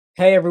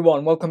Hey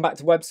everyone, welcome back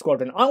to Web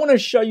Squadron. I want to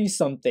show you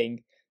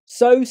something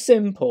so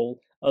simple.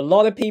 A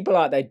lot of people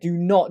out there do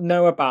not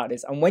know about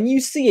this, and when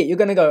you see it, you're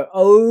going to go,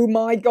 oh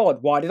my god,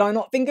 why did I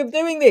not think of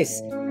doing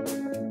this?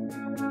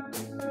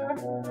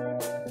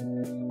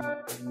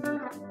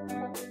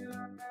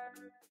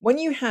 When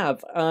you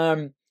have,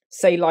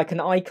 say like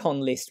an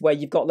icon list where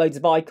you've got loads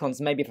of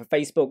icons, maybe for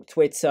Facebook,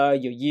 Twitter,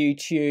 your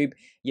YouTube,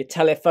 your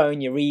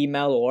telephone, your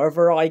email, or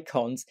other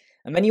icons,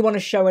 and then you want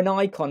to show an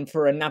icon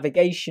for a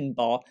navigation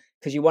bar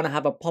because you want to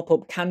have a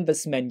pop-up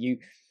canvas menu.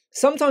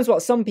 Sometimes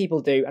what some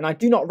people do, and I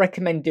do not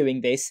recommend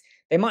doing this,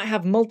 they might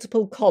have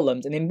multiple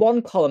columns, and in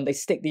one column they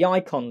stick the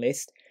icon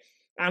list,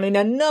 and in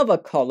another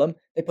column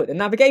they put the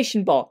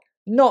navigation bar.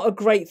 Not a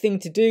great thing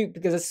to do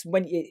because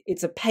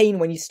it's a pain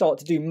when you start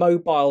to do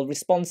mobile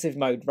responsive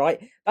mode, right?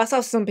 That's how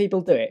some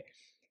people do it.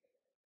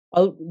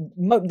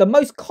 The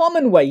most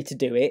common way to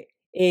do it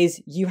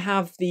is you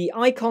have the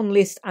icon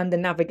list and the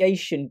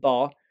navigation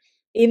bar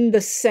in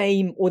the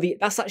same,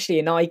 that's actually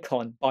an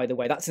icon, by the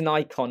way. That's an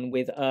icon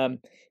with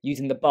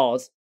using the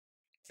bars.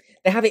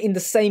 They have it in the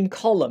same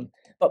column,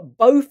 but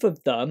both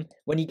of them,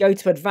 when you go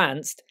to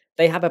advanced,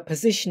 they have a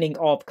positioning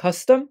of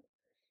custom.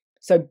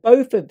 So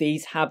both of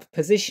these have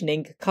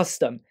positioning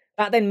custom.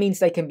 That then means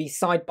they can be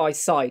side by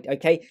side,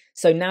 okay?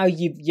 So now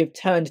you've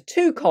turned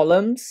two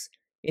columns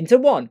into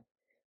one.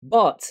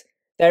 But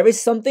there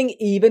is something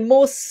even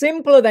more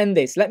simpler than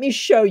this. Let me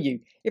show you.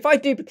 If I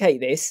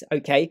duplicate this,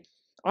 okay,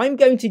 I'm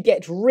going to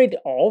get rid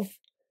of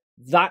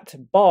that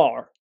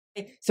bar.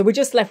 So we're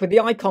just left with the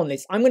icon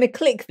list. I'm going to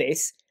click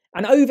this,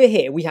 and over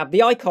here we have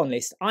the icon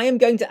list. I am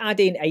going to add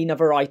in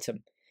another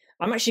item.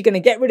 I'm actually going to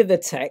get rid of the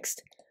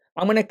text.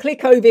 I'm going to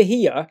click over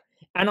here,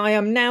 and I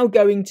am now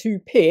going to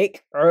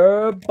pick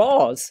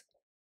bars.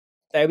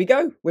 There we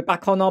go. We're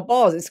back on our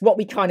bars. It's what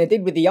we kind of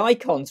did with the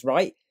icons,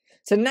 right?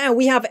 So now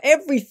we have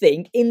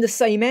everything in the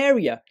same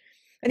area.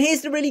 And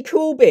here's the really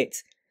cool bit.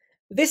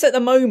 This at the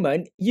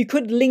moment, you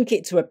could link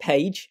it to a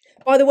page.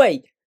 By the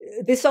way,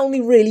 this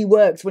only really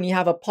works when you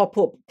have a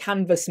pop-up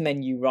canvas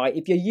menu, right?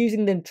 If you're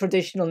using the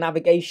traditional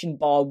navigation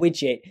bar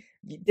widget,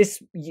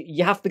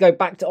 you have to go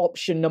back to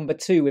option number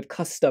 2 with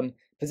custom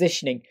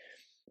positioning.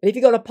 But if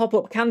you've got a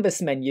pop-up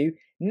canvas menu,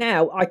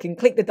 now I can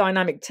click the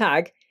dynamic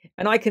tag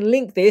and I can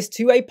link this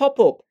to a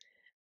pop-up.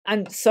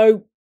 And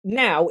so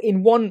now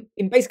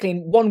basically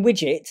in one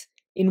widget,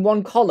 in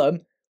one column,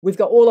 we've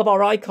got all of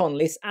our icon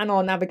lists and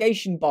our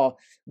navigation bar,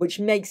 which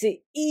makes it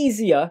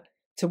easier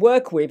to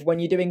work with when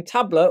you're doing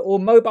tablet or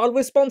mobile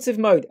responsive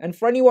mode. And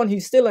for anyone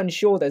who's still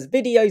unsure, there's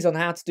videos on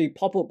how to do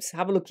pop-ups.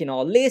 Have a look in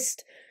our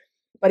list.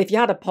 But if you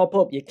had a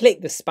pop-up, you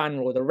click the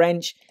spanner or the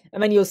wrench,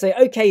 and then you'll say,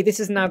 okay, this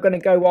is now going to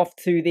go off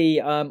to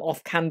the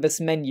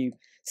off-canvas menu,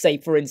 say,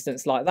 for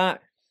instance, like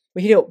that.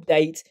 We hit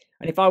update,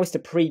 and if I was to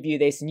preview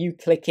this and you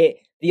click it,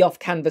 the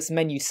off-canvas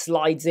menu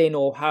slides in,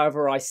 or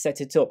however I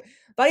set it up.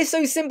 That is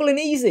so simple and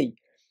easy.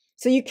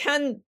 So you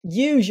can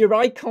use your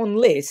icon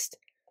list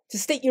to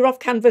stick your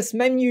off-canvas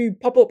menu,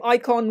 pop-up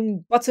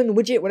icon, button,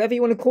 widget, whatever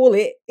you want to call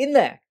it, in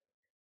there.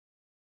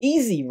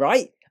 Easy,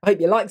 right? I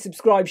hope you like,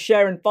 subscribe,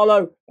 share and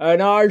follow,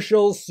 and I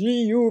shall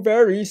see you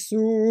very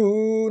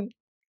soon.